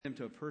him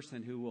to a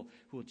person who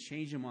will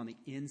change him on the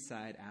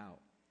inside out.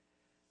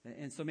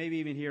 And so maybe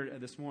even here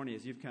this morning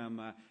as you've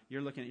come,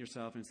 you're looking at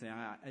yourself and saying,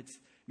 it's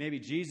maybe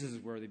Jesus is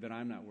worthy, but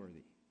I'm not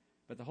worthy.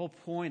 But the whole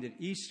point of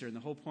Easter and the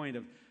whole point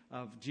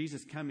of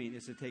Jesus coming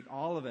is to take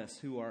all of us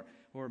who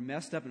are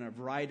messed up in a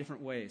variety of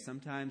different ways.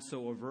 Sometimes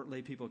so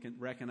overtly people can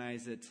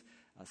recognize it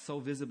so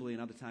visibly,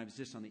 and other times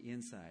just on the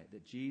inside,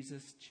 that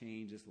Jesus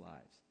changes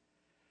lives.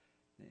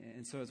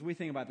 And so as we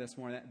think about this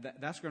morning,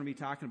 that's what we're going to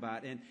be talking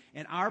about,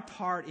 and our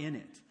part in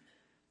it.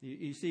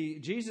 You see,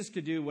 Jesus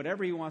could do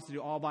whatever he wants to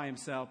do all by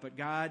himself, but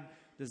God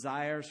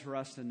desires for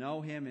us to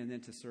know him and then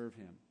to serve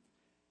him.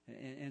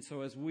 And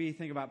so as we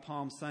think about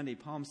Palm Sunday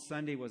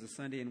was a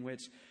Sunday in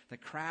which the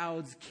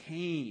crowds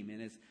came.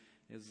 And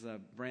as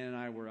Brandon and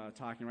I were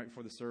talking right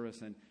before the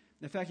service, and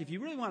in fact, if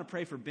you really want to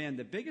pray for Ben,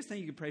 the biggest thing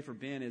you can pray for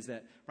Ben is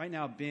that right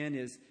now Ben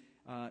is,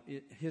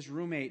 his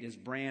roommate is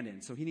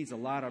Brandon, so he needs a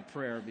lot of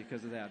prayer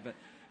because of that. But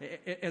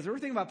as we're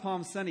thinking about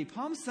Palm Sunday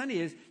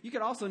is, you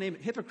could also name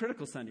it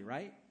Hypocritical Sunday,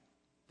 right?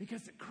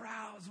 Because the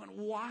crowds went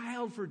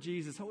wild for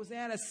Jesus.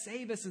 Hosanna,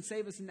 save us and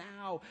save us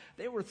now.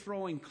 They were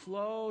throwing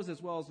clothes as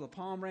well as the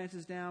palm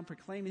branches down,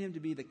 proclaiming him to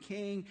be the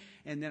king.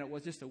 And then it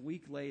was just a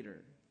week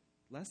later,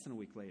 less than a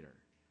week later,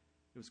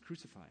 it was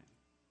crucify him.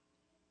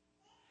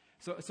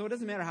 So it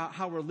doesn't matter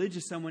how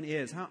religious someone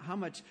is, how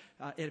much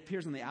it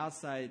appears on the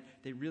outside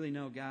they really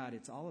know God.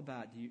 It's all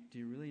about, do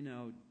you really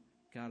know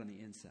God on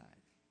the inside?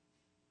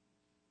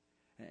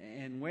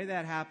 And the way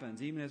that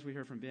happens, even as we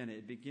heard from Ben,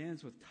 it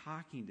begins with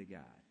talking to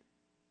God.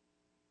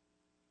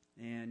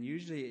 And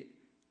usually,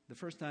 the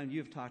first time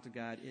you've talked to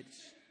God, it's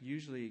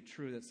usually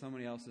true that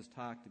somebody else has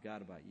talked to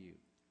God about you.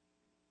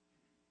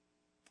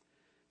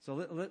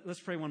 So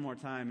let's pray one more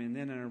time, and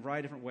then in a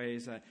variety of different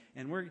ways.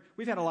 And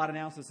we've had a lot of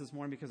announcements this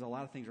morning because a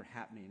lot of things are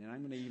happening. And I'm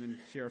going to even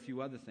share a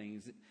few other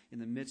things in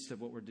the midst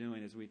of what we're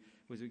doing as we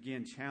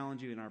again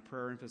challenge you in our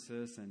prayer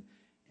emphasis. And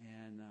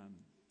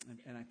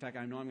in fact,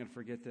 I know I'm going to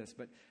forget this,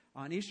 but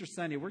on Easter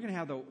Sunday, we're going to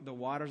have the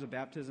waters of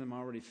baptism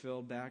already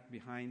filled back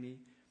behind me.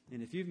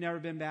 And if you've never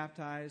been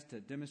baptized, to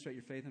demonstrate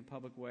your faith in a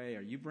public way,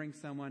 or you bring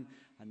someone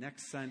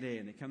next Sunday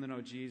and they come to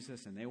know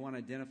Jesus and they want to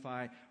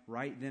identify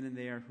right then and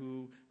there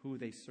who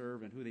they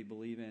serve and who they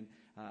believe in,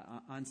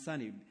 on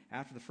Sunday,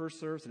 after the first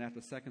service and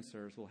after the second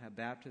service, we'll have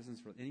baptisms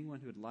for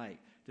anyone who would like,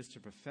 just to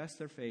profess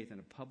their faith in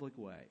a public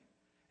way.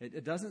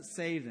 It doesn't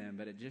save them,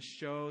 but it just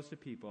shows to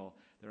people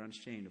they're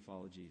unashamed to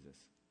follow Jesus.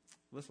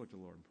 Let's look to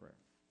the Lord in prayer.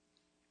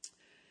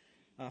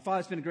 Father,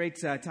 it's been a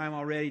great time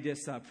already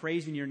just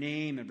praising your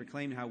name and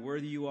proclaiming how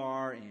worthy you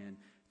are, and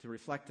to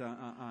reflect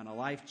on a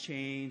life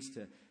change,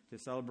 to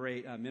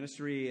celebrate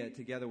ministry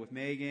together with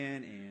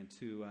Megan, and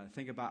to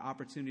think about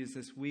opportunities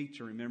this week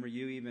to remember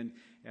you even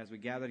as we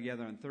gather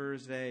together on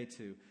Thursday,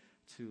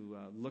 to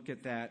look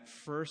at that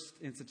first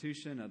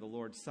institution of the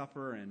Lord's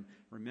Supper and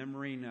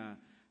remembering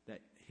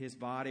that his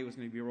body was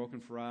going to be broken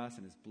for us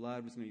and his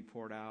blood was going to be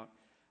poured out.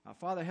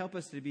 Father, help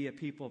us to be a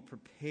people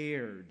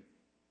prepared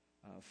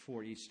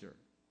for Easter.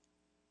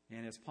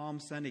 And as Palm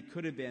Sunday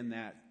could have been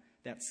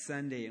that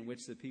Sunday in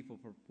which the people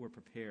were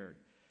prepared,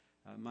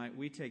 might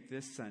we take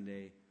this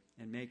Sunday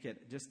and make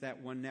it just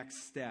that one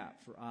next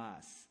step for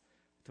us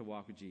to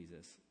walk with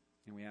Jesus.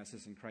 And we ask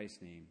this in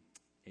Christ's name.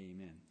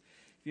 Amen.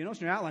 If you notice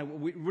in your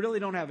outline, we really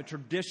don't have a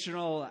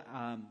traditional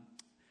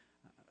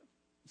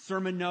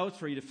sermon notes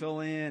for you to fill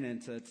in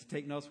and to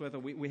take notes with.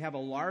 We have a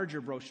larger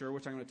brochure,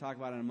 which I'm going to talk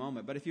about in a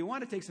moment. But if you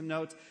want to take some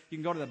notes, you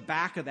can go to the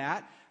back of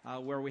that,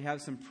 where we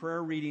have some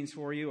prayer readings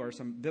for you, or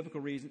some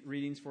biblical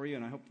readings for you,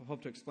 and I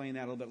hope to explain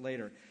that a little bit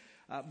later.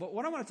 But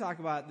what I want to talk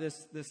about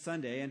this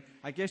Sunday, and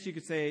I guess you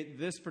could say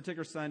this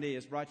particular Sunday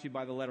is brought to you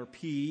by the letter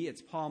P.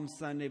 It's Palm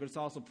Sunday, but it's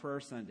also Prayer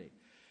Sunday.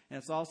 And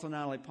it's also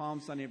not only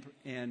Palm Sunday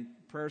and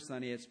Prayer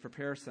Sunday, it's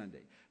Prepare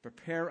Sunday.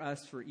 Prepare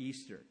us for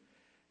Easter.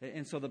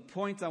 And so the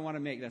points I want to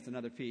make, that's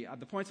another P,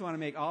 the points I want to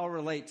make all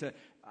relate to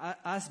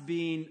us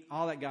being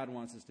all that God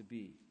wants us to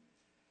be.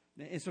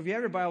 And so if you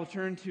have your Bible,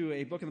 turn to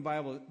a book in the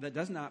Bible that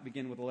does not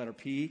begin with the letter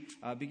P.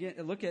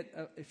 Look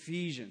at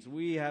Ephesians.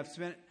 We have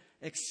spent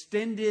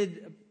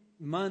extended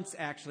months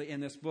actually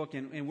in this book,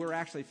 and we're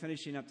actually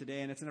finishing up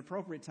today. And it's an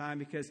appropriate time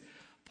because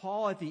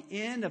Paul, at the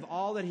end of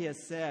all that he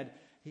has said,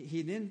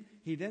 he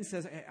then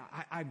says,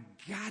 I've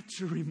got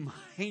to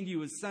remind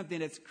you of something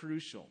that's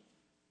crucial.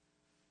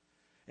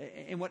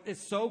 And what is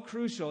so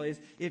crucial is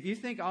if you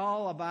think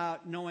all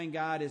about knowing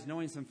God is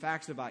knowing some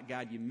facts about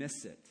God, you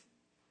miss it.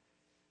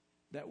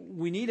 That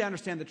we need to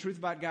understand the truth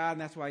about God,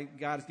 and that's why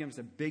God has given us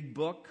a big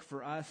book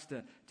for us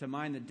to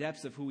mine the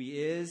depths of who He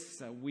is.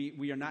 So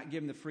we are not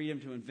given the freedom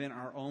to invent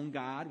our own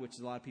God, which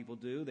a lot of people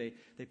do.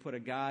 They put a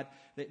God,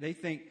 they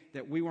think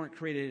that we weren't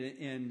created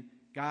in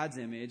God's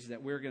image,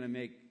 that we're going to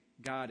make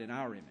God in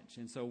our image.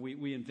 And so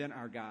we invent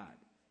our God.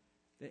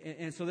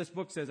 And so this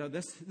book says,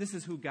 this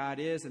is who God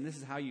is, and this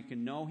is how you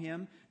can know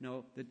Him,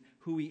 know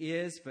who He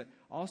is, but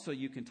also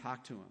you can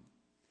talk to Him.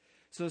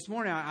 So this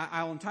morning,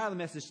 I'll entitle the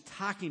message,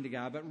 Talking to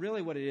God, but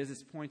really what it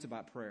is points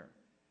about prayer.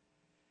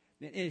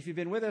 And if you've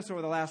been with us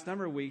over the last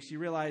number of weeks, you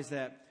realize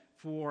that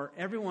for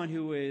everyone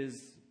who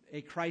is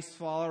a Christ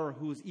follower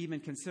who's even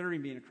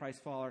considering being a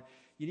Christ follower,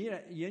 you need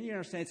to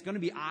understand it's going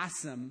to be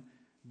awesome,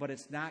 but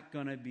it's not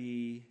going to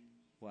be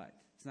what?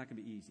 It's not going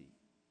to be easy.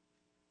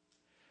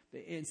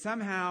 And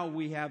somehow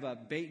we have a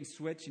bait and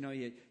switch.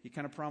 You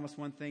kind of promise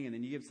one thing and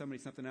then you give somebody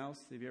something else.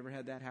 Have you ever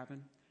had that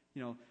happen?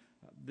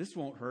 This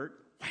won't hurt.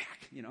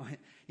 Whack.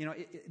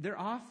 There are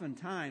often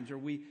times where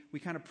we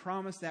kind of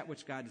promise that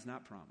which God does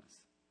not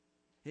promise.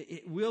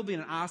 It will be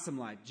an awesome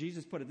life.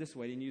 Jesus put it this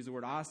way. He didn't use the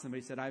word awesome, but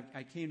he said,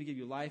 I came to give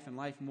you life and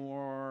life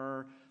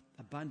more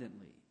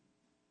abundantly.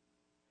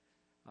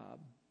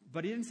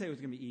 But he didn't say it was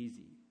going to be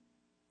easy.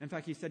 In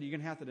fact, he said, you're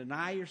going to have to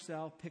deny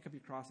yourself, pick up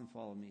your cross, and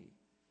follow me.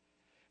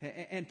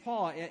 And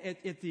Paul,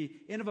 at the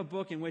end of a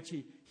book in which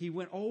he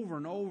went over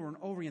and over and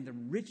over again the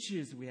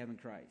riches we have in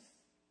Christ.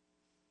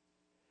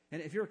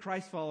 And if you're a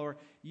Christ follower,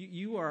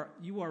 you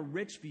are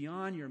rich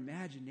beyond your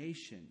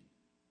imagination.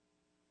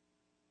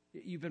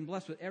 You've been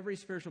blessed with every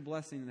spiritual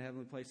blessing in the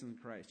heavenly places in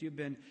Christ. You've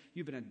been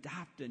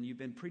adopted, and you've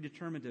been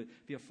predetermined to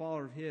be a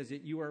follower of His.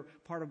 You are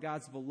part of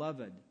God's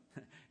beloved.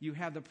 You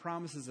have the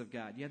promises of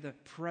God. You have the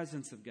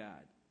presence of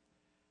God.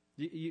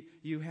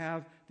 You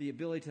have the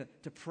ability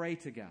to pray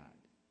to God.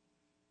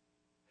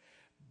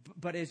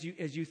 But as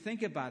you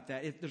think about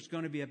that, there's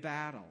going to be a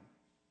battle.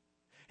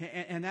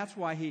 And that's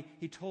why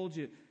he told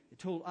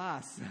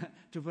us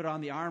to put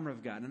on the armor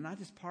of God. And not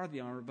just part of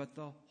the armor, but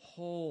the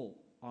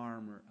whole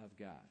armor of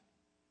God.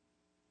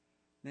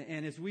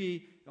 And as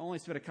we only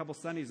spent a couple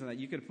Sundays on that,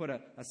 you could put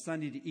a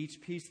Sunday to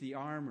each piece of the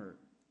armor.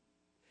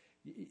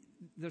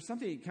 There's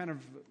something kind of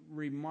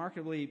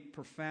remarkably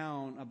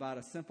profound about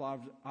a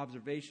simple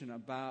observation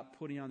about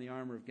putting on the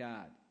armor of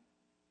God.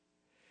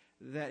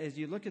 That as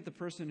you look at the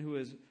person who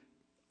is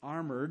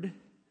armored,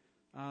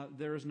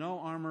 there is no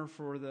armor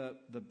for the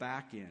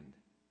back end.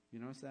 You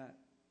notice that?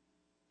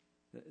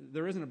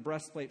 There isn't a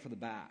breastplate for the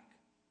back.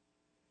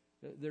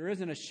 There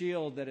isn't a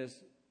shield that is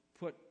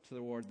put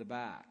toward the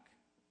back.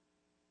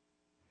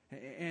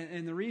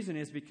 And the reason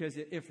is because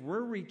if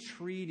we're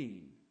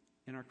retreating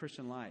in our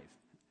Christian life,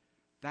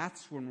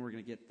 that's when we're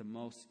going to get the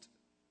most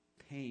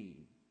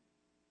pain.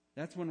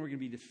 That's when we're going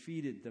to be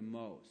defeated the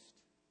most.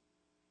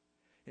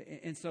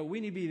 And so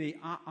we need to be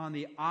on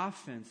the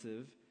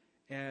offensive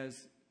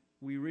as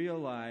we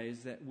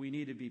realize that we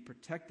need to be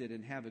protected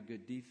and have a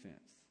good defense.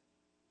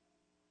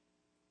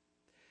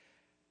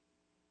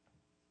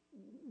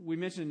 We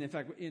mentioned, in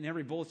fact, in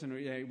every bulletin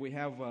we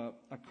have a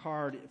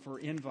card for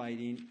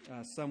inviting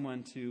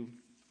someone to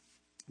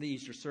the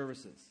Easter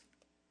services.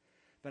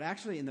 But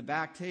actually in the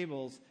back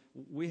tables,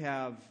 we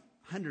have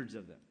hundreds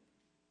of them.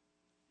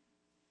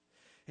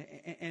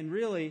 And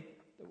really,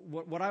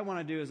 what I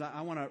want to do is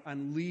I want to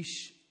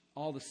unleash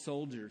all the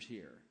soldiers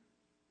here.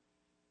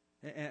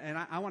 And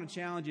I want to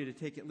challenge you to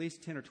take at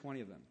least 10 or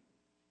 20 of them.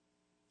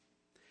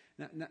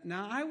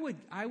 Now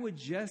I would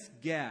just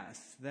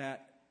guess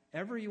that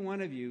every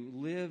one of you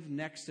live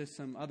next to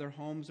some other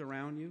homes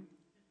around you.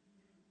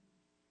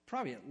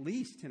 Probably at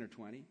least 10 or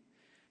 20.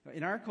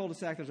 In our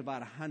cul-de-sac, there's about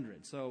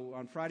 100. So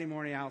on Friday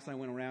morning, Alice and I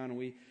went around and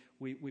we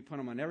put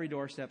them on every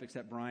doorstep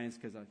except Brian's,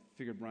 because I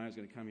figured Brian was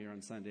going to come here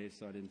on Sundays,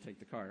 so I didn't take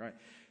the card. All right.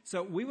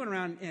 So we went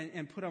around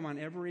and put them on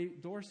every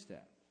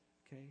doorstep.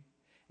 Okay.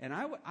 And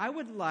I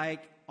would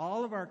like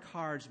all of our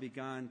cards to be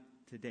gone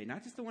today,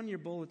 not just the one in your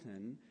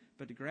bulletin,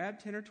 but to grab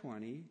 10 or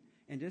 20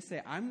 and just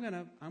say, I'm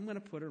gonna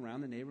put it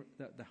around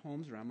the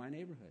homes around my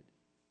neighborhood.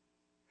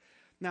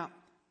 Now,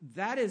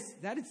 that is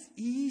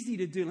easy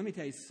to do. Let me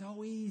tell you,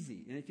 so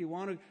easy. And if you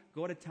want to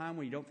go at a time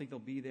when you don't think they'll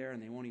be there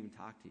and they won't even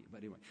talk to you, but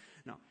anyway,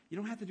 no, you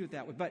don't have to do it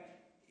that way.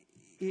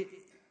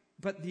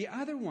 But the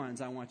other ones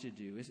I want you to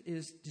do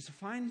is just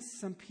find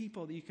some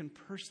people that you can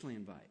personally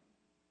invite.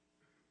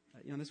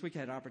 This week I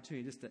had an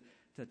opportunity just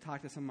to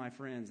talk to some of my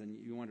friends,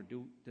 and you wonder,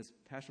 does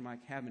Pastor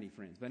Mike have any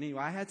friends? But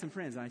anyway, I had some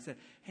friends, and I said,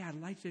 hey,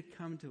 I'd like you to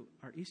come to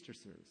our Easter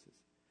services.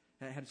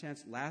 And I had a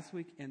chance last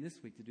week and this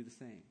week to do the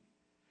same.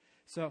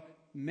 So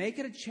make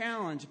it a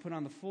challenge to put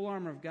on the full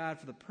armor of God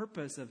for the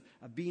purpose of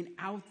being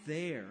out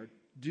there,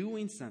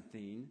 doing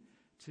something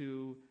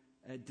to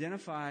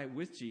identify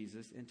with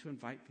Jesus and to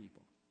invite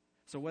people.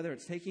 So whether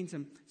it's taking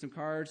some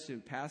cards to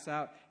pass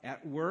out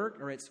at work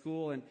or at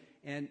school,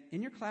 and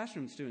in your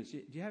classroom, students,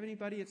 do you have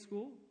anybody at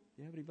school?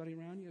 Do you have anybody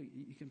around you?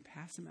 You can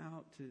pass them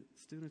out to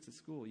students at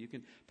school. You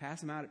can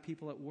pass them out at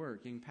people at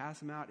work. You can pass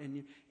them out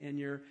in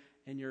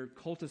your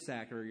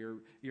cul-de-sac or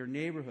your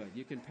neighborhood.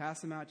 You can pass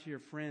them out to your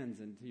friends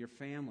and to your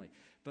family.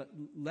 But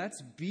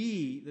let's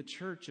be the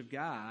church of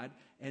God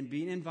and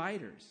being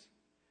inviters.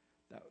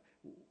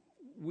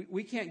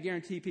 We can't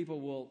guarantee people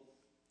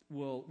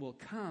will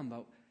come,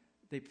 but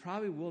they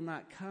probably will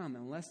not come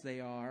unless they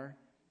are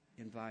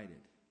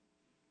invited.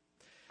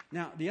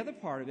 Now, the other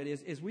part of it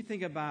is we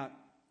think about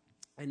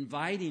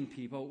inviting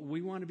people.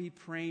 We want to be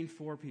praying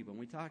for people. And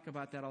we talk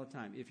about that all the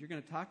time. If you're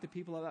going to talk to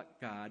people about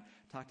God,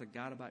 talk to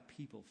God about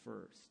people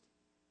first.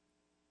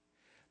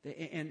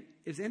 And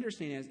it's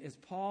interesting, as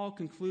Paul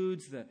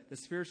concludes the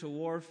spiritual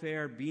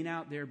warfare, being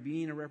out there,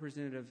 being a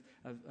representative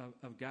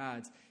of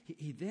God's,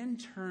 he then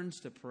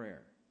turns to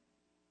prayer.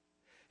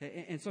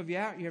 And so if you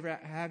have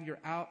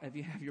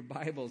your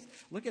Bibles,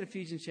 look at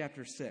Ephesians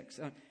chapter 6.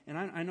 And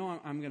I know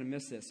I'm going to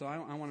miss this, so I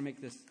want to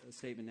make this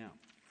statement now.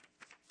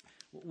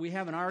 We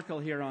have an article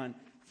here on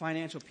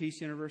Financial Peace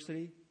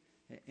University.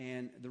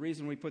 And the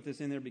reason we put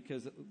this in there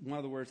because one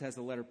of the words has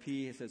the letter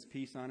P. It says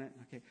peace on it.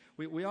 Okay,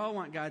 we all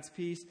want God's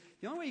peace.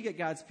 The only way you get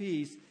God's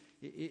peace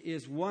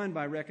is, one,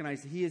 by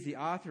recognizing He is the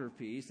author of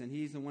peace, and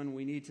He's the one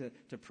we need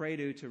to pray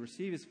to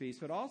receive His peace.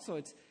 But also,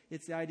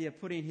 it's the idea of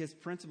putting His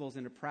principles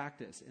into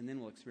practice, and then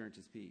we'll experience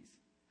His peace.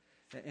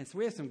 And so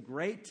we have some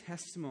great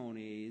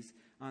testimonies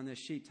on this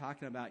sheet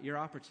talking about your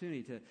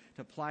opportunity to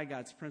apply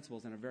God's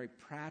principles in a very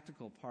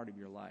practical part of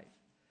your life.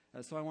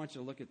 So I want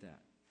you to look at that.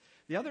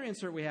 The other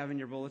insert we have in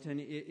your bulletin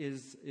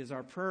is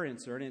our prayer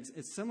insert. And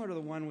it's similar to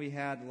the one we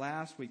had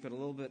last week, but a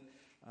little bit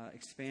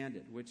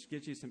expanded, which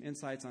gives you some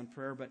insights on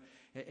prayer. But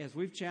as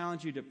we've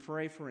challenged you to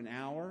pray for an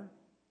hour,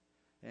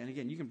 and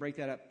again, you can break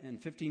that up in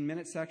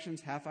 15-minute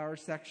sections, half-hour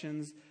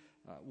sections,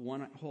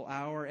 1 whole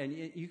hour, and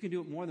you can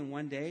do it more than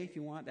one day if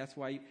you want. That's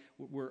why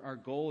our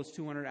goal is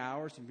 200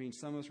 hours. I mean,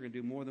 some of us are going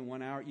to do more than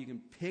 1 hour. You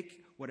can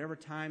pick whatever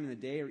time in the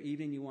day or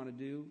evening you want to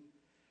do,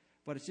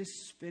 but it's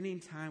just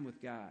spending time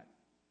with God.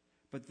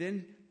 But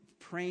then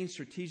praying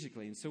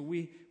strategically. And so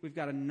we've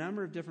got a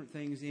number of different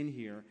things in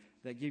here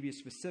that give you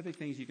specific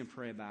things you can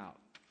pray about.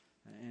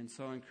 And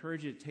so I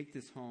encourage you to take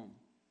this home.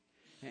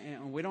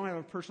 And we don't have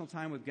a personal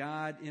time with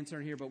God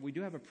insert here, but we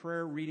do have a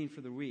prayer reading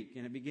for the week,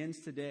 and it begins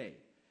today.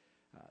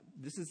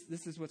 This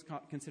is what's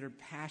considered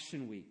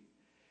Passion Week.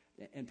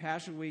 And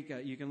Passion Week,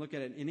 you can look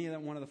at it in any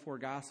one of the 4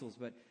 Gospels,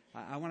 but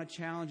I want to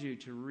challenge you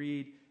to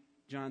read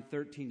John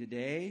 13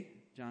 today,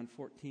 John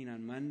 14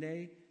 on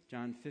Monday,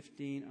 John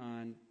 15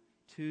 on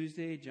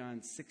Tuesday,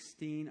 John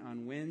 16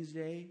 on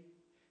Wednesday,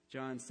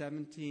 John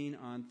 17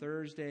 on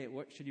Thursday.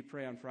 What should you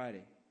pray on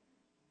Friday?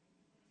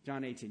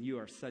 John 18. You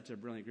are such a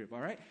brilliant group. All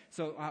right?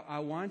 So I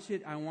want you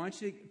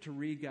to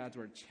read God's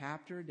Word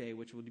chapter a day,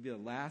 which will be the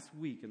last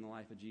week in the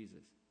life of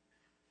Jesus.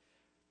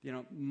 You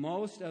know,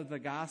 most of the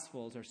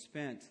Gospels are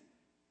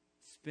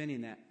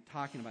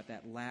talking about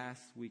that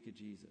last week of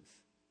Jesus.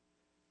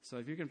 So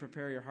if you can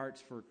prepare your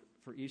hearts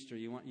for Easter,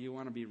 you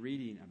want to be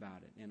reading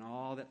about it and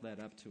all that led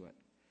up to it.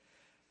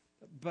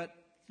 But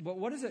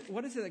what is it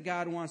that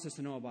God wants us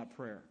to know about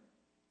prayer?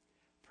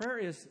 Prayer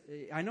is,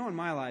 I know in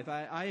my life,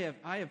 I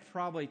have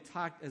probably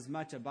talked as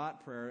much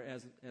about prayer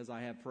as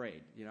I have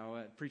prayed. You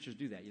know, preachers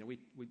do that. You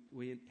know,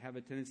 we have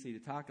a tendency to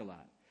talk a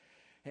lot.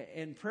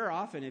 And prayer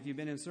often, if you've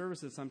been in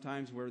services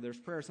sometimes where there's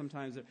prayer,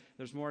 sometimes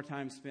there's more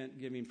time spent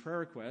giving prayer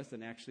requests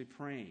than actually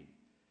praying.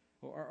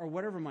 Or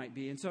whatever it might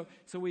be. And so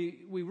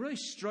we really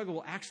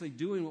struggle actually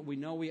doing what we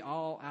know we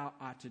all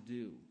ought to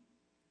do.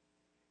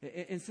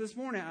 And so this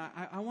morning,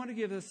 I want to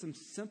give us some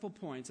simple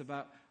points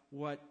about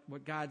what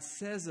God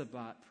says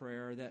about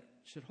prayer that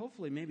should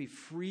hopefully maybe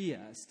free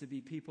us to be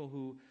people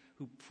who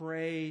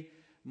pray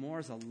more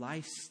as a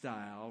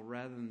lifestyle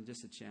rather than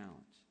just a challenge.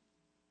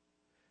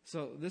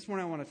 So this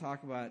morning I want to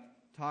talk about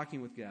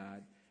talking with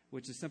God,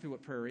 which is simply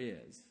what prayer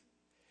is.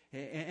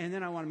 And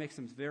then I want to make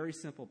some very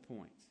simple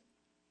points.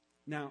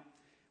 Now,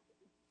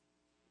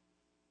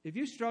 if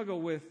you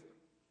struggle with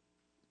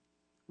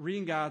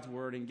reading God's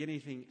Word and getting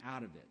anything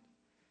out of it,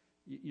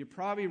 you're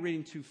probably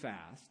reading too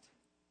fast.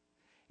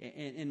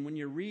 And when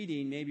you're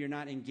reading, maybe you're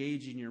not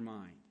engaging your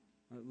mind.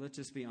 Let's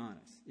just be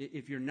honest.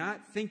 If you're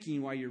not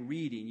thinking while you're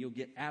reading, you'll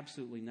get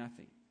absolutely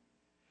nothing.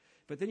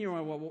 But then you're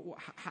wondering, well,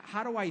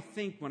 how do I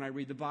think when I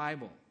read the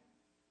Bible?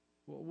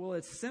 Well,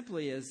 it's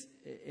simply as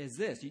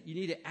this. You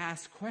need to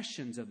ask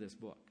questions of this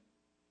book.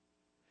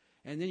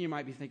 And then you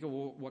might be thinking,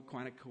 well, what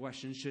kind of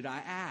questions should I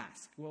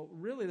ask? Well,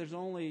 really, there's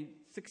only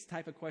 6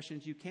 types of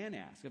questions you can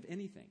ask of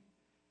anything.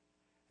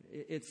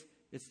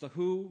 It's the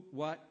who,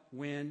 what,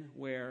 when,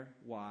 where,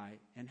 why,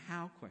 and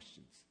how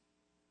questions.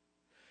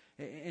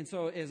 And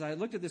so as I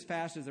looked at this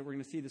passage that we're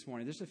going to see this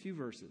morning, there's a few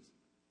verses.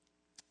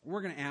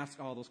 We're going to ask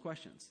all those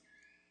questions.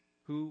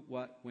 Who,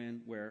 what,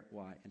 when, where,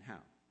 why, and how.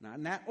 Not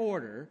in that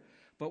order,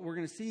 but we're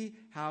going to see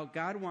how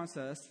God wants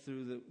us,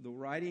 through the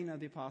writing of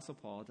the Apostle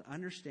Paul, to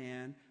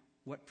understand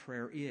what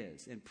prayer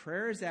is. And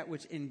prayer is that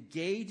which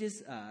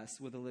engages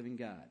us with the living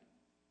God.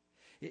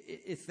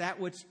 It's that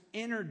which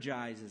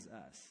energizes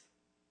us.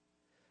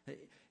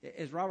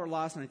 As Robert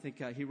Lawson, I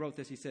think he wrote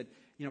this, he said,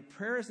 you know,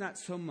 prayer is not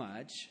so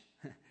much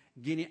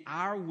getting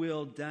our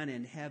will done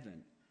in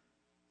heaven,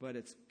 but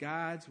it's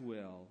God's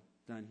will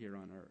done here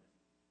on earth.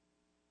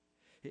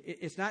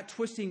 It's not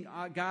twisting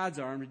God's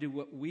arm to do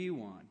what we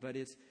want, but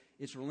it's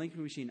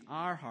relinquishing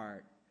our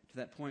heart to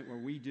that point where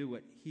we do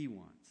what He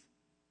wants.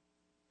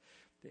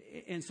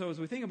 And so as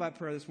we think about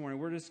prayer this morning,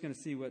 we're just going to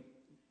see what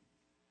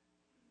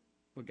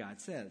God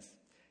says.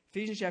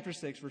 Ephesians chapter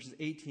 6, verses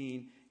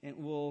 18, and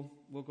we'll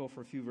go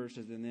for a few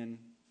verses and then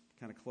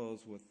kind of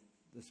close with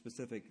the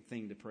specific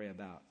thing to pray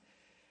about.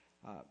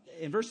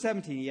 In verse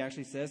 17, he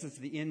actually says, it's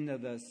the end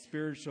of the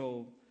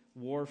spiritual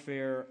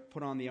warfare,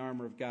 put on the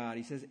armor of God.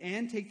 He says,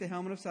 and take the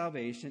helmet of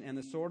salvation and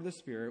the sword of the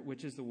Spirit,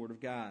 which is the Word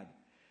of God.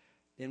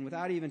 And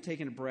without even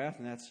taking a breath,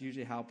 and that's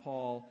usually how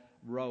Paul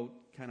wrote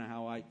kind of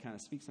how I kind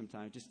of speak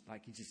sometimes, just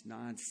like he's just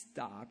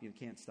nonstop. You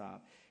can't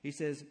stop. He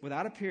says,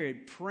 without a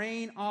period,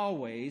 praying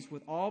always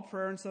with all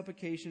prayer and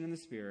supplication in the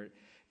Spirit,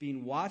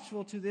 being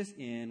watchful to this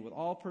end with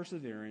all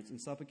perseverance and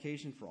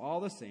supplication for all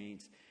the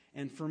saints,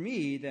 and for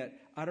me, that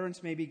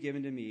utterance may be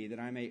given to me, that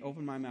I may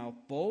open my mouth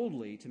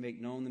boldly to make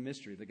known the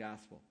mystery of the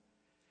gospel.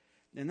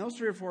 In those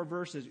 3 or 4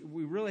 verses,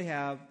 we really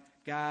have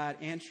God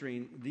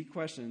answering the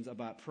questions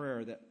about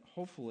prayer that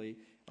hopefully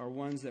are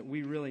ones that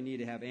we really need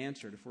to have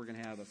answered if we're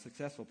going to have a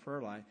successful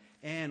prayer life,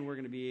 and we're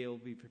going to be able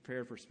to be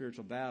prepared for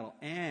spiritual battle,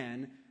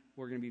 and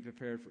we're going to be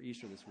prepared for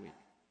Easter this week.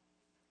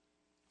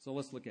 So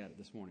let's look at it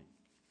this morning,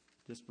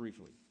 just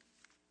briefly.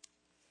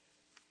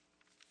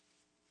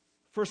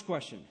 First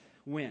question,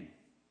 when?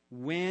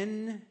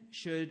 When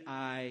should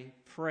I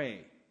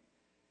pray?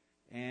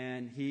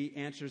 And he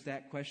answers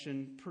that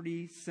question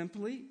pretty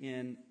simply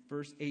in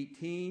verse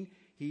 18.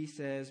 He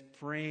says,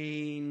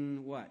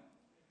 praying what?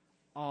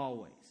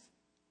 Always.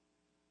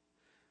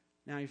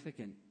 Now you're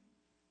thinking,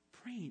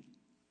 praying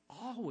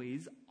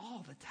always, all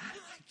the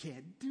time? I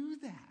can't do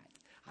that.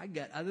 I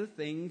got other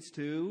things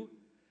to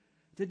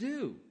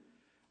do.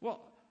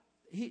 Well,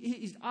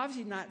 he's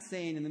obviously not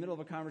saying in the middle of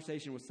a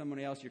conversation with someone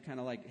else, you're kind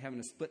of like having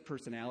a split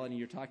personality, and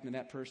you're talking to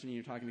that person and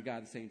you're talking to God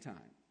at the same time.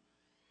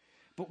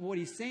 But what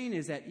he's saying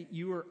is that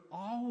you are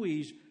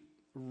always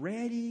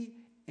ready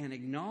and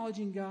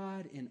acknowledging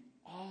God in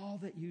all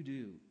that you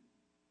do.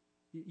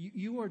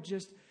 You are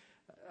just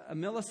a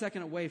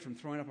millisecond away from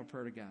throwing up a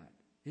prayer to God.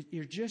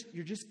 You're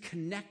just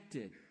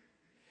connected.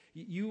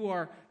 You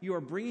are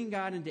bringing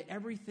God into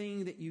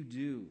everything that you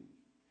do.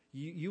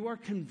 You are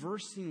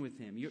conversing with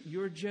Him.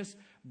 You're just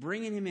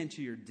bringing Him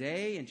into your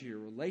day, into your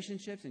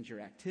relationships, into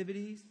your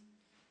activities.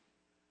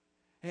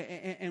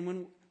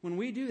 And when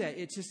we do that,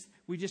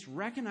 we just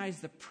recognize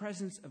the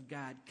presence of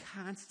God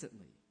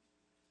constantly.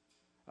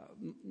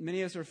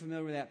 Many of us are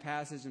familiar with that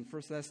passage in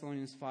 1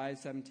 Thessalonians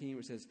 5:17,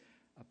 which says,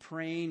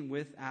 praying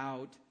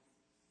without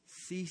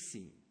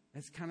ceasing.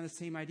 That's kind of the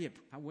same idea.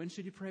 When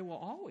should you pray? Well,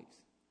 always.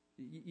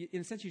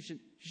 In a sense, you should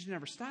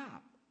never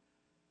stop.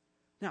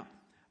 Now,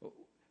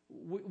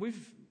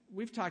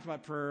 we've talked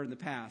about prayer in the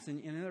past,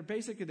 and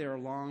there are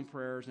long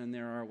prayers, and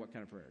there are what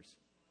kind of prayers?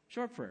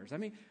 Short prayers. I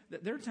mean,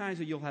 there are times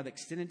where you'll have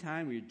extended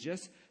time where you're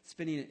just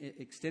spending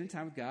extended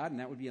time with God, and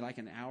that would be like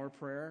an hour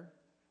prayer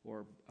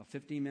or a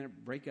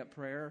 15-minute breakup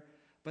prayer.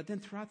 But then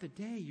throughout the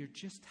day, you're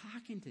just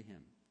talking to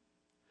Him.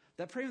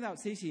 That praying without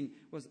ceasing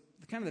was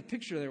kind of the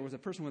picture. There was a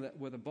person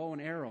with a bow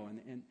and arrow,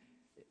 and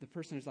the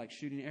person is like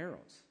shooting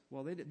arrows.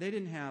 Well, they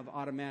didn't have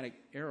automatic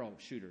arrow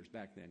shooters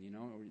back then,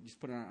 or you just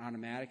put it on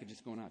automatic and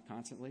just going out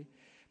constantly.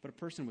 But a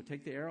person would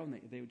take the arrow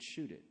and they would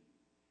shoot it.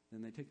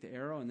 Then they take the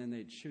arrow and then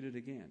they'd shoot it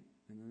again.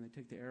 And then they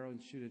take the arrow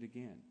and shoot it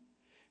again.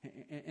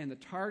 And the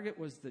target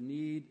was the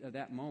need of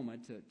that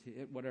moment to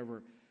hit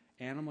whatever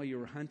animal you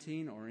were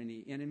hunting or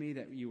any enemy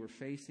that you were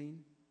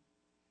facing.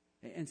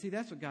 And see,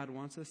 that's what God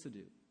wants us to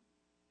do.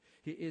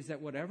 Is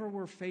that whatever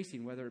we're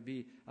facing, whether it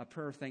be a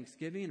prayer of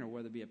thanksgiving or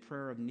whether it be a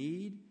prayer of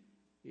need,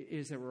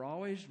 is that we're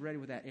always ready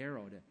with that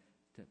arrow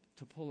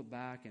to pull it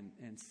back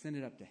and send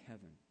it up to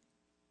heaven.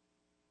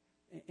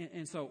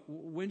 And so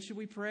when should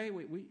we pray?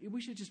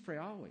 We should just pray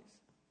always.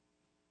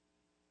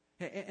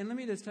 And let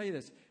me just tell you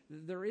this.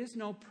 There is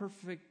no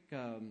perfect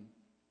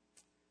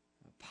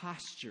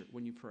posture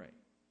when you pray.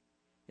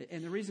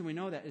 And the reason we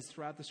know that is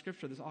throughout the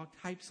Scripture, there's all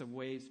types of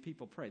ways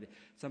people pray.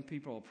 Some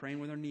people are praying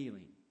when they're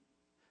kneeling.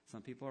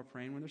 Some people are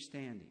praying when they're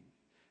standing.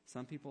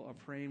 Some people are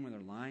praying when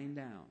they're lying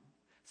down.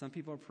 Some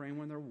people are praying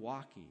when they're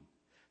walking.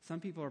 Some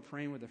people are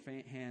praying with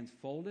their hands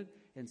folded,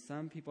 and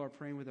some people are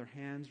praying with their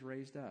hands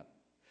raised up.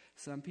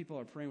 Some people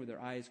are praying with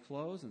their eyes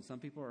closed, and some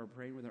people are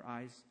praying with their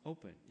eyes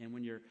open. And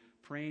when you're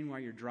praying while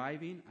you're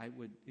driving, I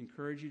would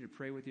encourage you to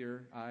pray with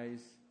your eyes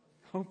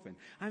open.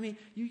 I mean,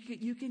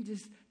 you can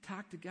just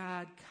talk to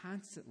God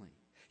constantly.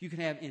 You can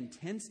have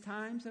intense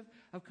times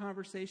of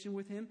conversation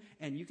with Him,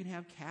 and you can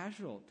have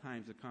casual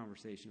times of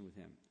conversation with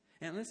Him.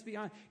 And let's be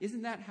honest,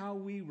 isn't that how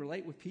we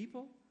relate with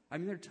people? I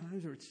mean, there are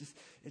times where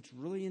it's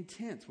really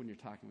intense when you're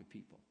talking with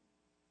people.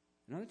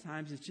 And other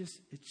times it's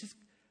just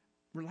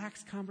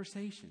relaxed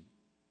conversation.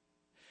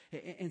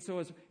 And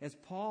so as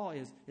Paul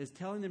is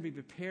telling them to be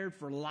prepared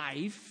for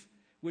life,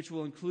 which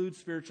will include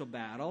spiritual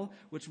battle,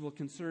 which will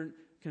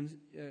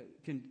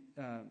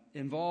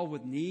involve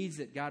with needs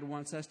that God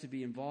wants us to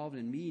be involved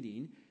in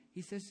meeting,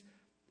 he says,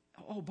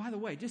 oh, by the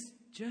way,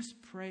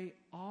 just pray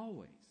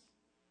always.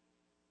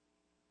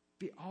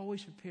 Be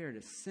always prepared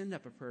to send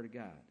up a prayer to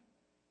God.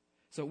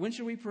 So when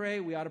should we pray?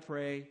 We ought to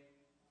pray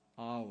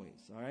always.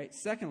 All right.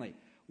 Secondly,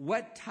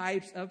 what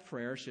types of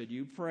prayer should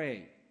you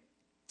pray?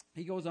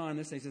 He goes on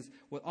this, and he says,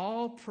 with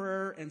all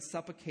prayer and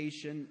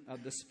supplication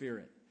of the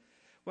Spirit.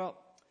 Well,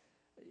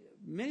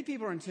 many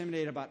people are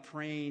intimidated about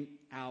praying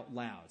out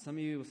loud. Some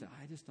of you will say,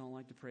 I just don't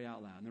like to pray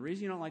out loud. And the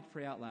reason you don't like to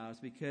pray out loud is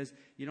because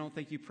you don't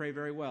think you pray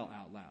very well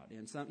out loud.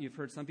 And you've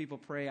heard some people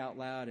pray out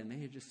loud, and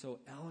they are just so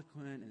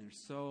eloquent, and they're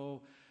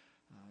so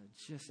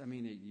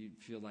you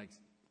feel like,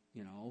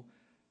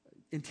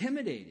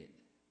 intimidated.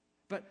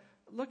 But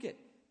look at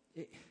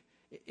it.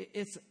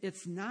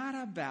 it's not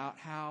about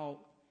how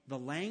the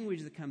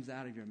language that comes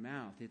out of your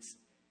mouth.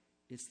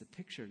 It's the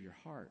picture of your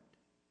heart.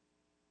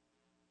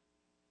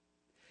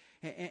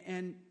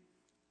 And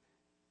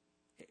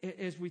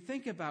as we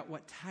think about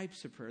what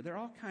types of prayer, there are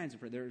all kinds of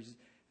prayer.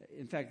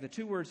 In fact, the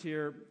two words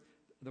here,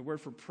 the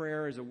word for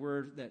prayer is a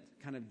word that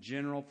kind of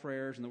general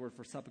prayers, and the word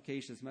for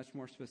supplication is much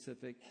more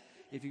specific.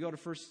 If you go to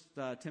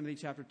 1 Timothy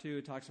chapter 2,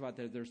 it talks about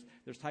that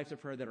there's types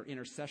of prayer that are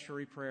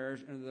intercessory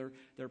prayers, and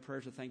there are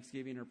prayers of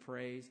thanksgiving or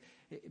praise.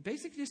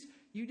 Basically,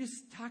 you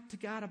just talk to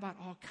God about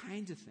all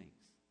kinds of things.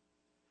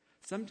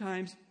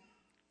 Sometimes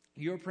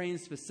you're praying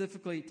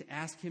specifically to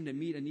ask Him to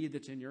meet a need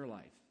that's in your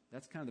life.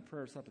 That's kind of the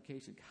prayer of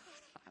supplication.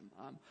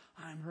 God,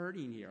 I'm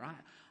hurting here.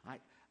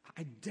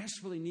 I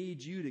desperately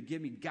need you to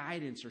give me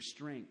guidance or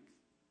strength.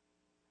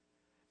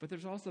 But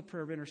there's also a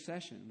prayer of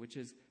intercession, which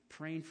is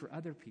praying for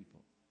other people.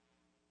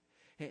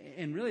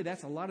 And really,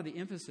 that's a lot of the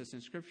emphasis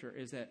in Scripture,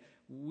 is that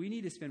we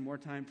need to spend more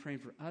time praying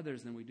for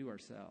others than we do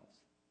ourselves.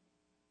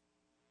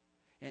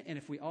 And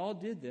if we all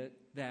did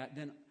that,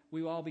 then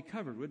we would all be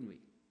covered, wouldn't we?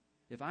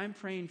 If I'm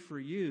praying for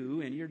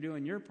you and you're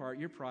doing your part,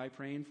 you're probably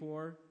praying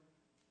for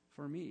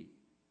me.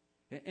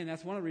 And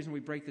that's one of the reasons we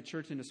break the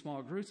church into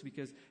small groups,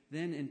 because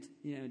then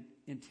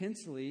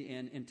intensely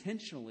and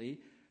intentionally,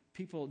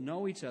 people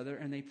know each other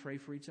and they pray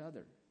for each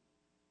other.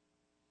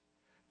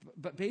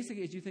 But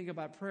basically, as you think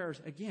about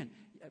prayers, again,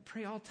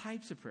 pray all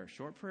types of prayers.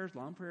 Short prayers,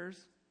 long prayers,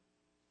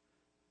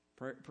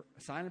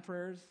 silent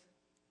prayers,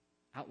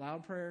 out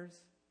loud prayers.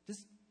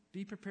 Just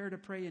be prepared to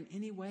pray in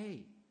any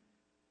way.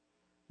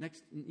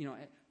 Next,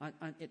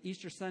 at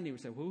Easter Sunday, we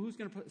say, well, who's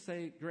going to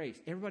say grace?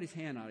 Everybody's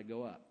hand ought to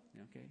go up,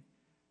 okay?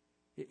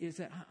 Is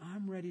that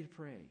I'm ready to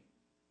pray.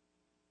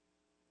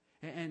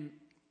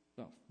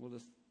 We'll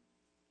just...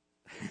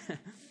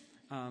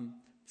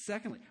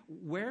 secondly,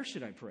 where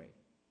should I pray?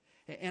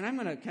 And I'm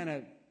going to kind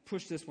of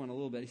push this one a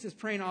little bit. He says,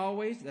 praying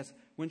always. That's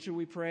when should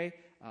we pray?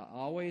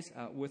 Always,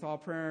 with all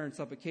prayer and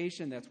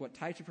supplication. That's what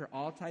types of prayer,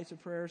 all types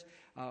of prayers.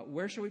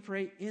 Where should we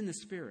pray? In the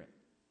Spirit.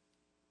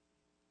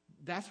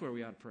 That's where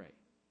we ought to pray.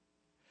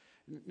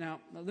 Now,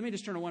 let me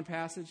just turn to one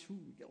passage. We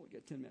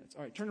got 10 minutes.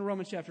 All right, turn to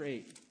Romans chapter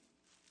 8.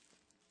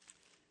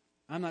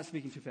 I'm not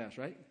speaking too fast,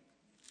 right?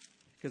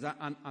 Because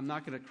I'm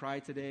not going to cry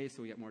today,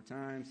 so we got more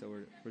time, so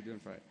we're doing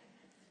fine.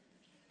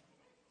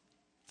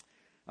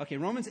 Okay,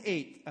 Romans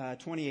 8,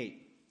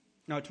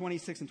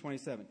 26 and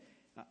 27.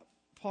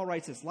 Paul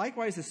writes this,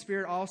 likewise the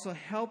Spirit also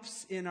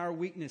helps in our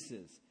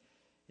weaknesses.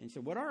 And you say,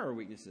 what are our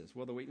weaknesses?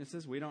 Well, the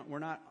weaknesses, we're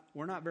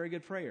not very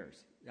good prayers.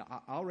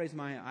 I'll raise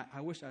my hand.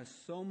 I wish I was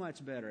so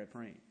much better at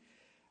praying.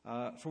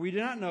 For we do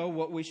not know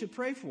what we should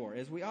pray for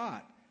as we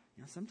ought.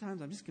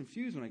 Sometimes I'm just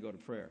confused when I go to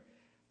prayer.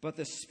 But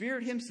the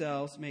Spirit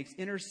Himself makes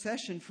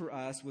intercession for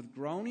us with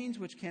groanings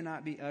which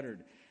cannot be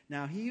uttered.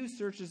 Now He who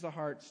searches the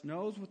hearts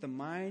knows what the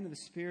mind of the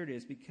Spirit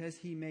is, because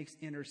He makes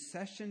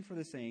intercession for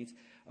the saints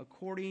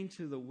according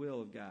to the will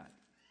of God.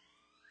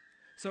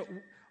 So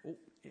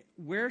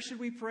where should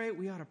we pray?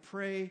 We ought to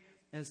pray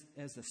as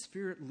the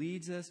Spirit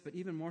leads us, but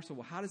even more so,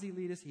 well, how does He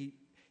lead us? He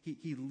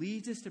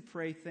leads us to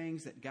pray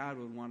things that God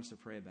would want us to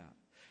pray about.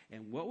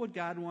 And what would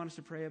God want us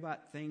to pray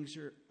about? Things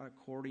are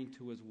according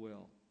to His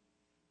will.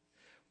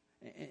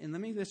 And let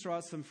me just throw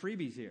out some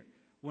freebies here.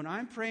 When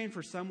I'm praying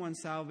for someone's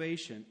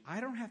salvation, I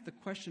don't have to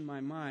question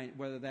my mind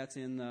whether that's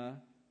in the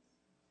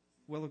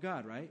will of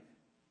God, right?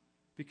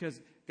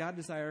 Because God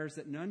desires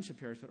that none should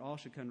perish, but all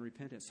should come to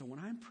repentance. So when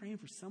I'm praying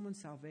for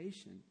someone's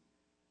salvation,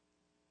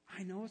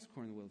 I know it's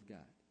according to the will of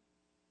God.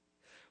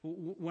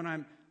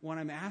 When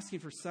I'm asking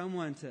for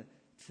someone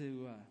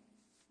to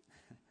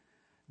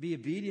be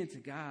obedient to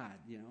God,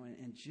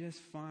 and just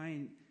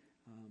find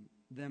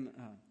them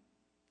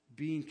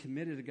being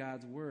committed to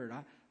God's word,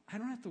 I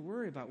don't have to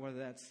worry about whether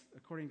that's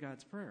according to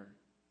God's prayer,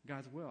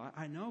 God's will.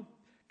 I know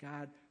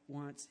God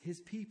wants His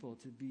people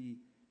to be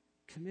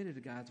committed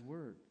to God's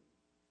word.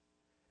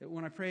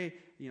 When I pray,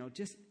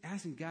 just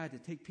asking God to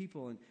take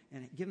people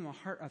and give them a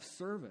heart of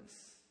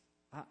service,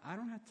 I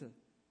don't have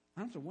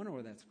to wonder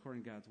whether that's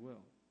according to God's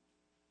will.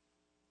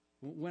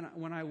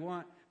 When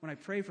I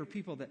pray for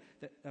people that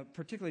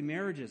particularly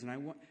marriages, and I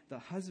want the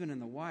husband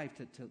and the wife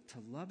to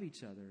love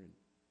each other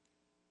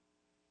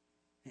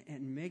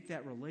and make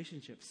that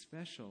relationship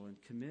special and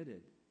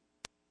committed,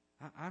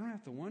 I don't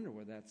have to wonder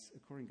whether that's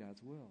according to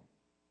God's will.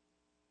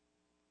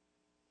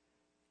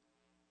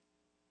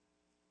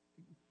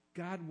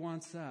 God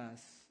wants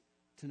us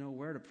to know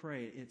where to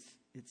pray.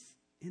 It's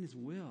in His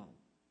will.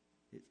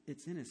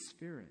 It's in His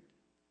Spirit.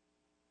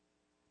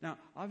 Now,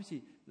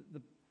 obviously,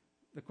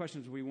 the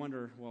questions we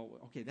wonder, well,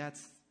 okay, that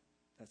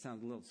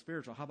sounds a little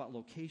spiritual. How about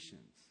locations?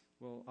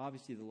 Well,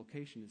 obviously, the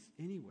location is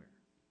anywhere.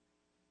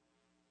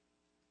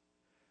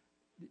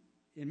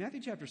 In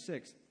Matthew chapter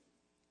 6,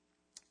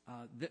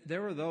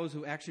 there were those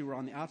who actually were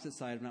on the opposite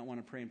side of not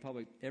wanting to pray in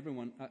public.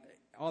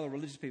 All the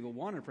religious people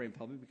wanted to pray in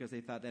public because they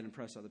thought that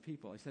impressed other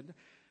people. He said,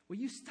 will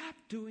you stop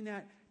doing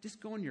that?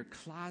 Just go in your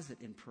closet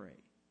and pray.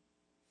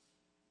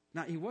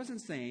 Now, he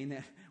wasn't saying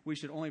that we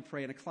should only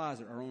pray in a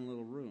closet, our own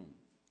little room.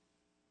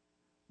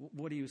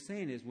 what he was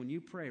saying is, when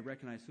you pray,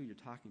 recognize who you're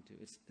talking to.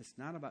 It's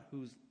not about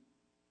who's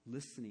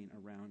listening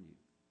around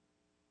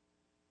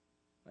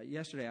you.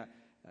 Yesterday,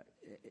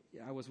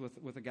 I was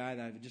with a guy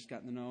that I've just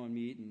gotten to know and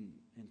meet and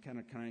kind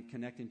of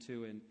connecting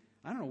to, and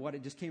I don't know what,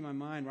 it just came to my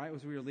mind right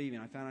as we were leaving.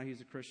 I found out he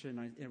was a Christian,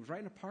 and it was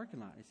right in a parking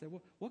lot. I said,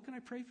 well, what can I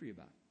pray for you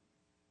about?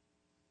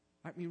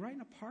 I mean, right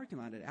in a parking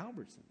lot at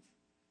Albertsons.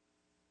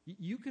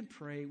 You can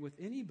pray with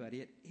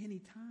anybody at any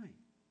time.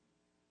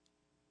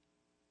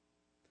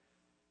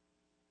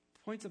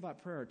 Points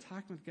about prayer,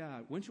 talking with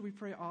God. When should we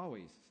pray?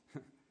 Always.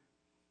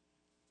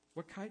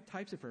 What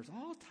types of prayers?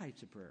 All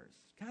types of prayers.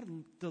 God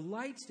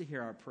delights to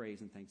hear our praise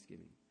and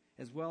thanksgiving,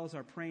 as well as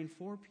our praying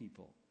for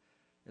people,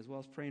 as well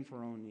as praying for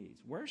our own needs.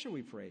 Where should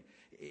we pray?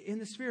 In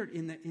the Spirit,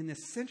 in the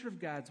center of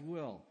God's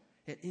will,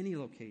 at any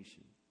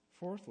location.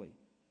 Fourthly,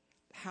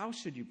 how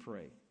should you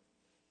pray?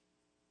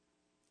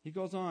 He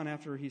goes on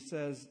after he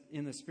says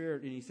in the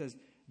Spirit, and he says,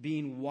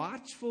 being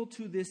watchful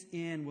to this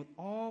end with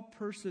all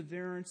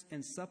perseverance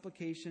and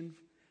supplication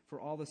for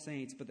all the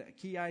saints. But the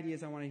key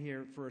ideas I want to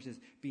hear first is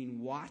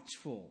being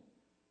watchful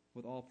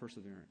with all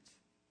perseverance.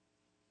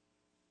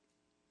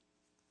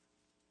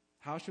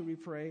 How should we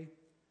pray?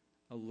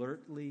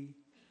 Alertly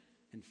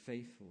and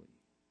faithfully.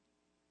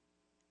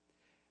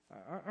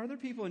 Are there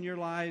people in your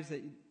lives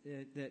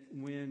that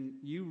when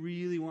you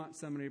really want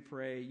somebody to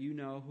pray, you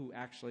know who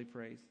actually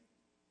prays?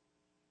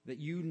 That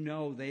you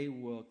know they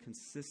will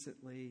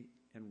consistently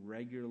and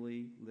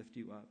regularly lift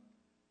you up?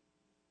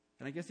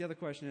 And I guess the other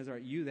question is, are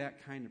you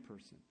that kind of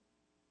person?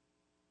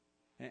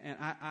 And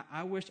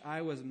I wish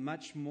I was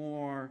much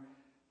more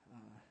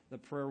the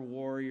prayer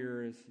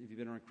warrior, if you've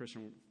been around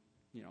Christian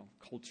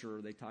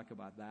culture, they talk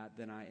about that,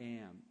 than I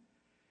am.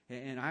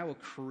 And I will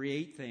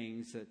create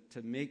things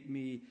to make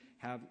me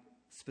have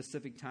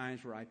specific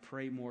times where I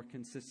pray more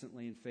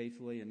consistently and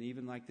faithfully. And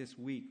even like this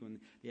week, when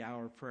the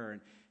hour of prayer.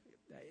 And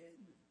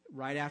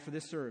right after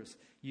this service,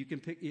 you can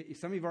pick,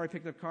 some of you have already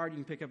picked up a card, you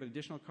can pick up an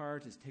additional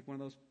card, just take one of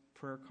those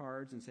prayer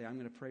cards and say, I'm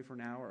going to pray for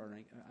an hour or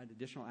an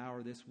additional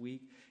hour this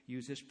week.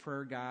 Use this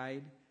prayer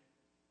guide.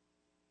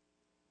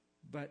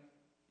 But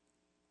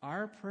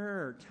our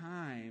prayer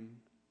time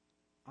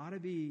ought to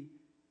be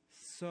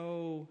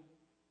so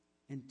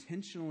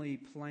intentionally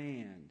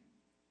planned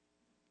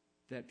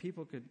that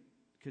people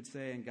could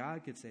say, and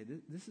God could say,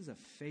 this is a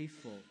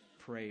faithful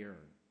prayer.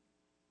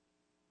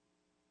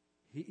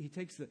 He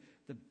takes the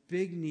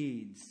big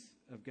needs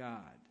of God,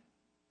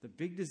 the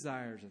big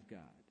desires of God,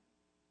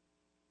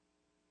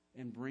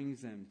 and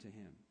brings them to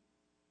Him.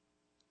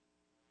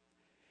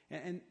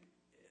 And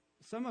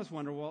some of us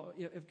wonder, well,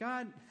 if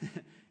God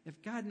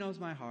knows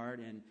my heart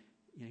and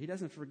He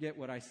doesn't forget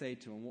what I say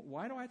to Him,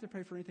 why do I have to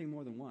pray for anything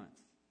more than once?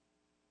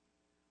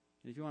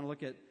 And if you want to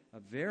look at a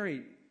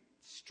very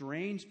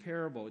strange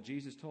parable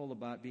Jesus told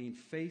about being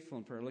faithful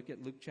in prayer, look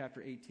at Luke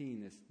chapter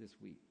 18 this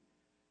week.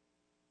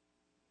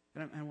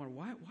 And I wonder,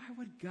 why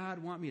would God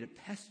want me to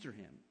pester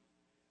Him?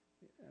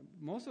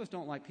 Most of us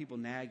don't like people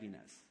nagging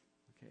us.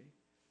 Okay,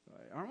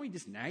 aren't we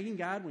just nagging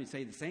God when we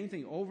say the same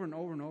thing over and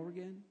over and over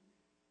again?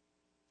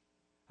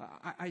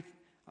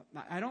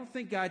 I don't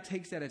think God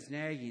takes that as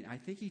nagging. I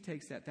think He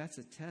takes that's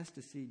a test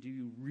to see, do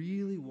you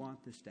really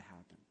want this to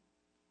happen?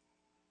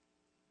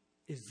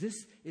 Is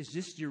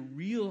this your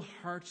real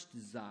heart's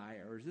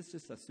desire, or is this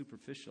just a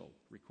superficial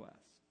request?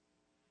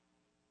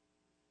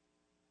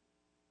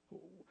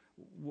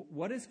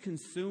 What is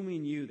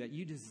consuming you that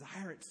you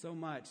desire it so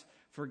much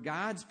for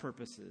God's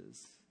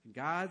purposes,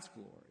 God's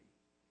glory,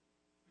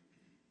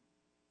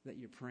 that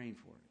you're praying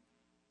for it?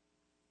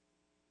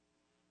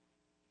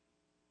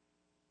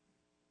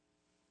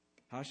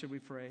 How should we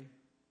pray?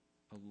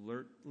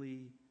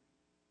 Alertly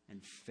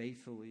and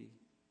faithfully,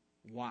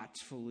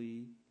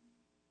 watchfully,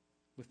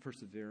 with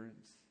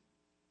perseverance.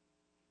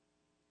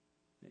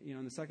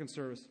 In the second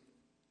service,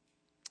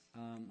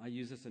 I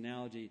use this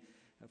analogy.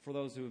 For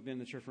those who have been in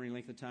the church for any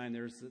length of time,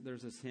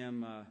 there's this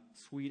hymn,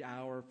 Sweet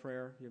Hour of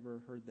Prayer. You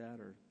ever heard that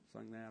or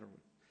sung that?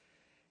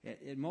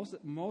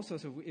 Most of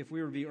us, if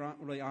we were to be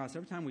really honest,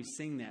 every time we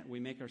sing that, we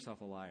make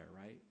ourselves a liar,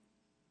 right?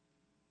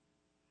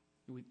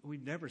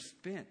 We've never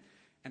spent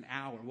an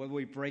hour, whether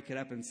we break it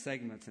up in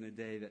segments in a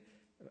day, that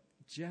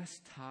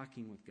just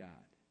talking with God.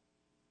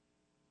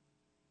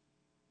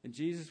 And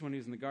Jesus, when He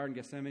was in the Garden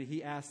of Gethsemane,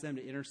 He asked them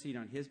to intercede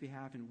on His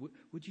behalf. And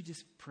would you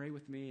just pray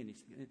with me? And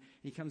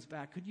he comes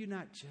back, could you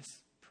not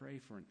just pray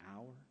for an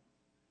hour?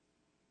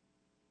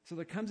 So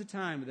there comes a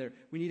time where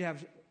we need to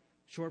have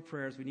short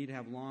prayers, we need to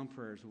have long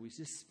prayers, where we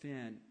just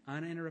spend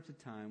uninterrupted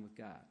time with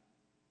God,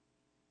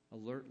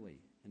 alertly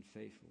and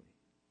faithfully.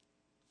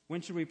 When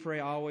should we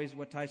pray? Always.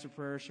 What types of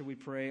prayers should we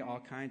pray? All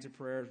kinds of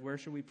prayers. Where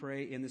should we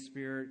pray? In the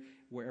Spirit,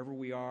 wherever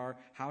we are.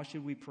 How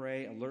should we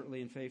pray?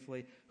 Alertly and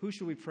faithfully. Who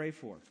should we pray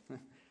for?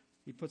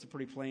 He puts it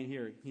pretty plain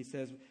here. He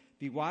says,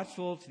 be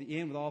watchful to the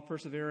end with all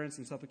perseverance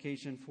and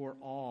supplication for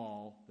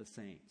all the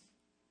saints.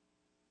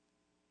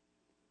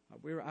 I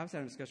was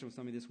having a discussion with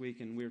somebody this week,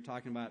 and we were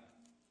talking about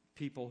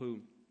people who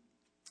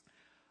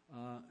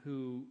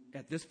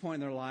at this point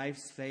in their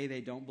lives say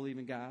they don't believe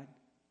in God.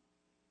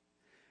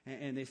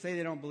 And they say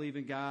they don't believe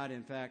in God.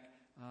 In fact,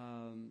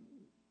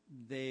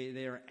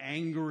 They are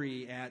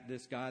angry at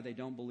this God they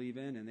don't believe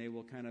in, and they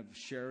will kind of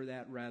share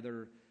that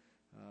rather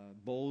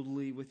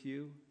boldly with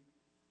you.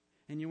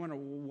 And you wonder,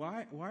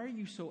 why are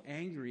you so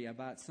angry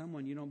about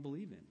someone you don't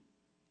believe in?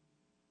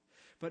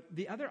 But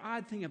the other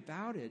odd thing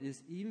about it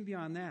is, even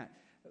beyond that,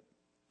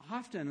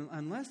 often,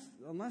 unless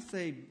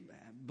they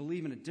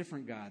believe in a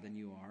different God than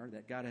you are,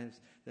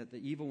 that the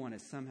evil one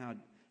has somehow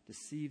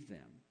deceived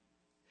them,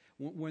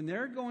 when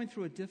they're going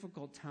through a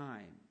difficult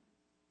time,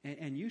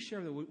 and you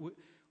share that,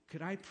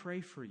 could I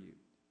pray for you?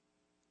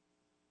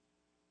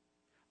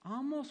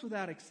 Almost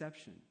without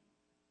exception,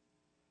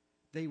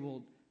 they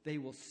will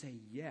say,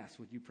 yes,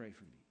 would you pray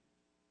for me?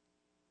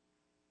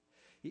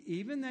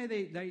 Even though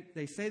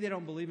they say they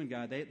don't believe in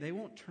God, they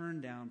won't turn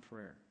down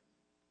prayer.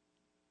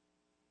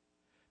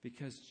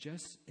 Because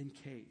just in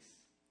case,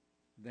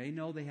 they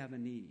know they have a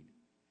need.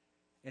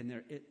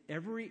 And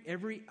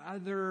every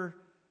other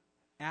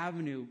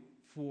avenue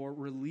for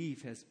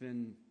relief has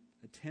been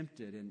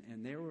attempted,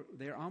 and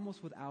they're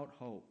almost without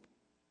hope.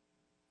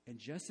 And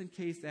just in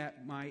case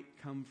that might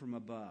come from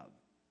above,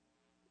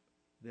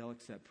 they'll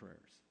accept prayers.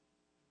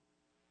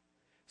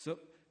 So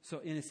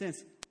in a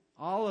sense,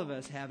 all of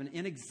us have an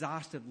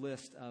inexhaustive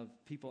list of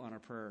people on our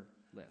prayer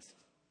list.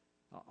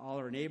 All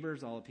our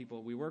neighbors, all the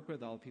people we work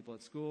with, all the people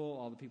at school,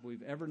 all the people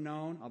we've ever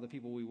known, all the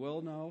people we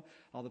will know,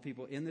 all the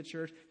people in the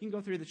church. You can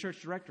go through the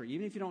church directory.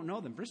 Even if you don't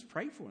know them, just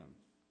pray for them.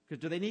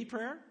 Because do they need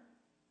prayer?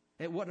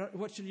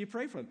 What should you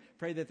pray for them?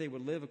 Pray that they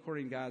would live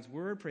according to God's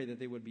word. Pray that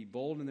they would be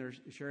bold in their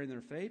sharing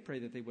their faith. Pray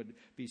that they would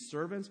be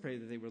servants. Pray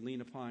that they would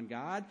lean upon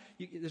God.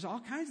 There's all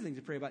kinds of things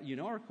to pray about.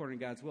 Are according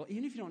to God's will,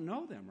 even if you don't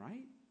know them,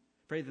 right?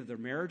 Pray that their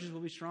marriages will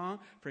be strong.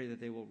 Pray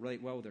that they will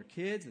relate well with their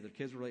kids, that their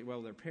kids will relate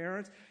well with their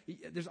parents.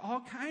 There's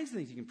all kinds of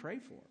things you can pray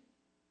for.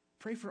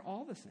 Pray for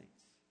all the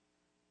saints.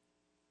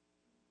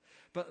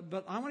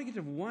 But I want to get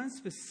to one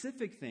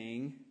specific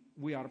thing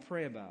we ought to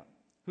pray about.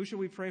 Who should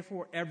we pray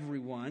for?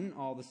 Everyone,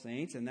 all the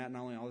saints, and not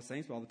only all the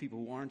saints, but all the people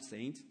who aren't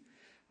saints.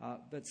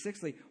 But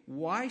sixthly,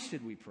 why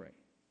should we pray?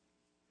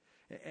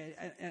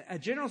 A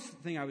general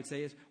thing I would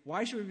say is,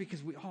 why should we?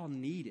 Because we all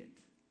need it.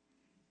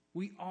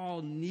 We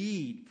all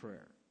need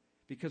prayer.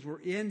 Because we're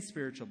in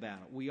spiritual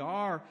battle. We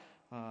are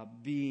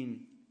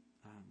being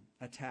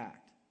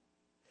attacked.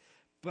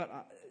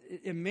 But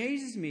it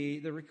amazes me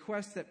the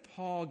request that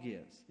Paul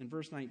gives in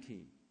verse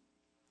 19.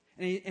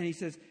 And he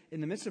says,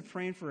 in the midst of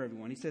praying for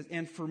everyone, he says,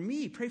 and for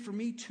me, pray for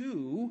me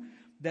too,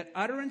 that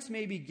utterance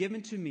may be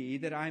given to me,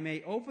 that I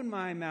may open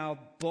my mouth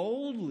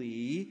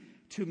boldly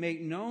to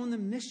make known the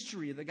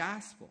mystery of the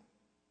gospel.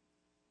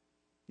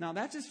 Now,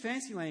 that's just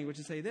fancy language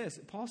to say this.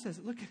 Paul says,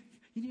 look,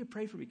 you need to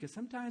pray for me, because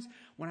sometimes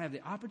when I have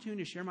the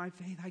opportunity to share my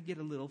faith, I get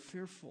a little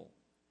fearful.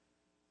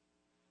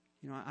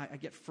 I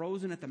get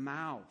frozen at the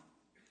mouth.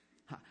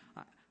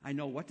 I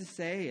know what to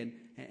say,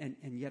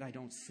 and yet I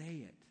don't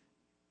say it.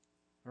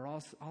 Or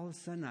all of a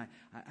sudden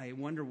I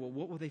wonder, well,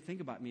 what will they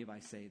think about me if I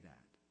say that?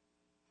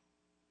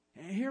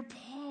 And here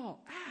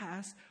Paul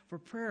asks for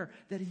prayer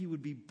that he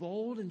would be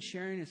bold in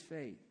sharing his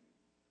faith.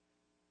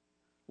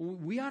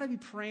 We ought to be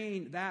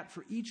praying that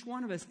for each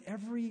one of us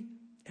every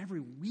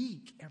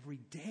week, every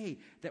day,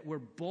 that we're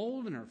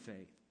bold in our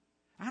faith.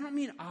 I don't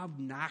mean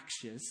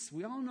obnoxious.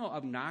 We all know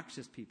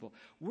obnoxious people.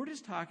 We're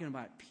just talking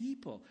about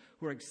people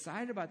who are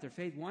excited about their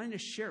faith, wanting to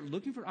share,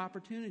 looking for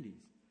opportunities.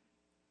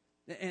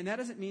 And that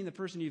doesn't mean the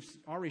person you've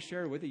already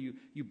shared with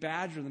you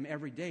badger them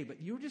every day,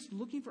 but you're just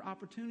looking for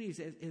opportunities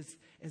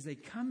as they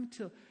come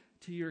to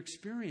your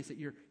experience, that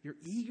you're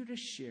eager to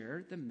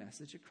share the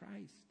message of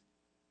Christ,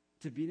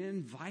 to be an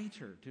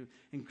inviter, to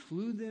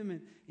include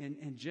them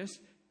in just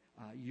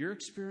your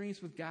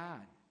experience with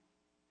God.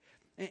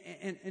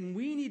 And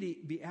we need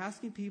to be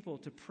asking people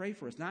to pray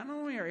for us, not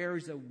only our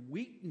areas of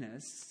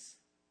weakness,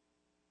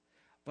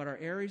 but our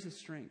areas of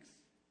strength.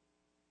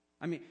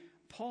 I mean,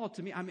 Paul,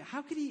 to me,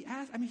 how could he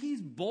ask?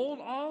 He's bold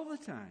all the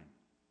time.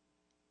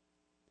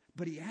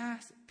 But he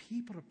asks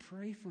people to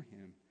pray for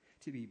him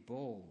to be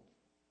bold.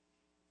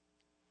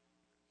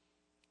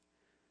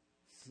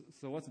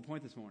 So what's the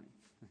point this morning?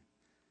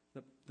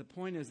 The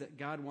point is that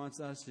God wants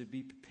us to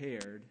be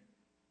prepared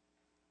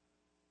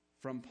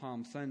from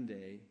Palm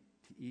Sunday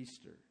to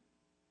Easter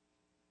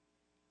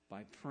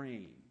by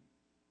praying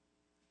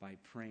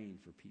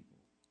for people.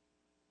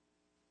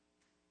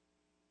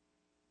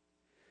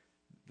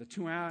 The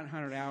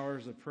 200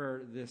 hours of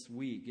prayer this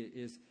week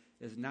is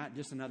not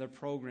just another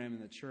program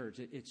in the church.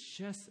 It's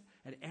just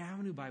an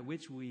avenue by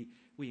which we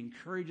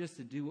encourage us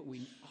to do what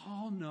we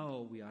all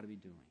know we ought to be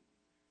doing.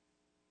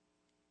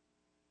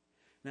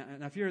 Now,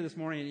 if you're here this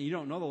morning and you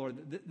don't know the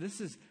Lord, this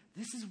is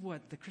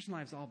what the Christian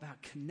life is all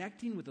about: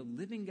 connecting with the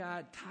living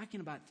God, talking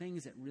about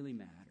things that really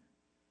matter.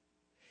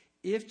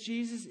 If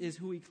Jesus is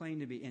who he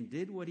claimed to be and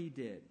did what he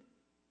did,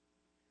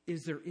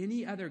 is there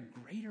any other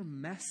greater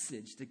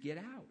message to get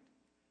out?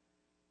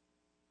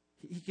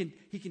 He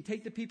can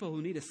take the people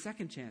who need a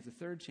second chance, a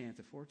third chance,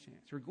 a fourth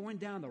chance, who are going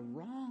down the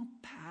wrong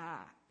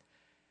path,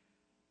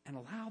 and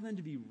allow them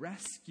to be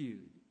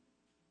rescued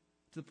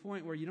to the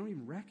point where you don't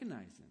even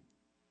recognize them.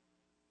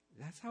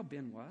 That's how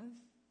Ben was.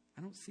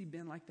 I don't see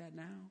Ben like that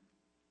now.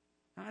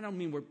 I don't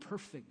mean we're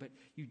perfect, but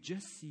you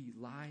just see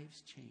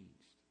lives changed.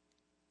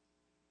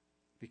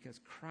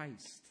 Because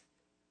Christ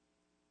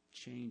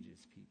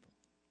changes people.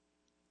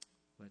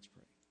 Let's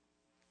pray.